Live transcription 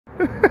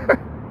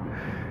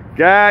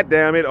God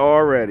damn it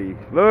already.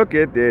 Look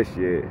at this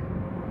shit.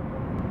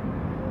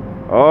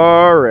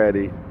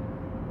 Already.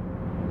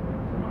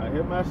 I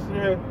hit my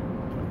shit.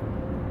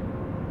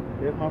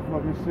 Hit my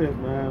fucking shit,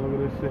 man. Look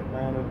at this shit,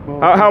 man.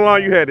 How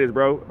long you had this,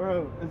 bro?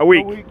 Bro, a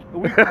week. A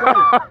week today.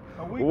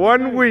 A week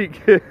 1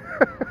 week. A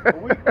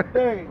week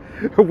today.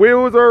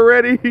 Wheels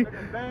already.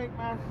 Bang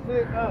my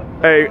shit up.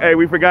 Hey,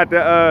 we forgot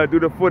to do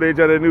the footage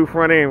of the new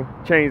front end.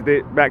 Changed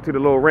it back to the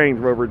little Range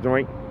Rover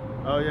joint.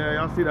 Oh yeah,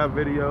 y'all see that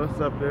video?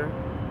 It's up there.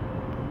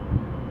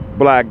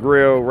 Black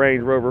grill,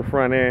 Range Rover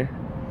front end.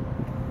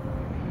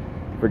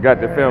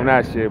 Forgot to film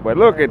that shit, but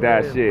look at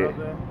that shit.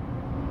 Brother.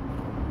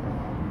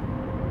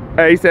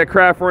 Hey, he said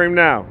craft frame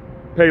now.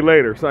 Pay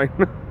later, son.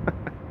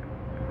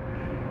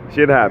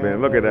 Shit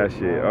happened. Look at that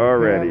shit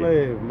already.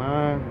 Live,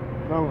 man.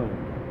 Telling you.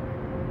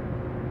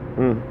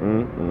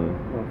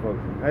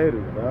 Motherfuckers some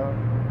haters, dog.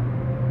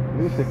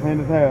 This shit clean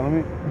as hell. Let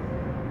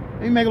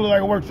me make it look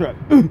like a work truck.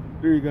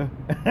 There you go.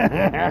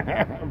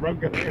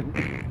 Broke it.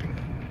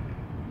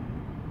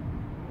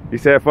 He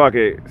said, fuck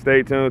it.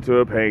 Stay tuned to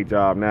a paint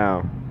job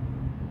now.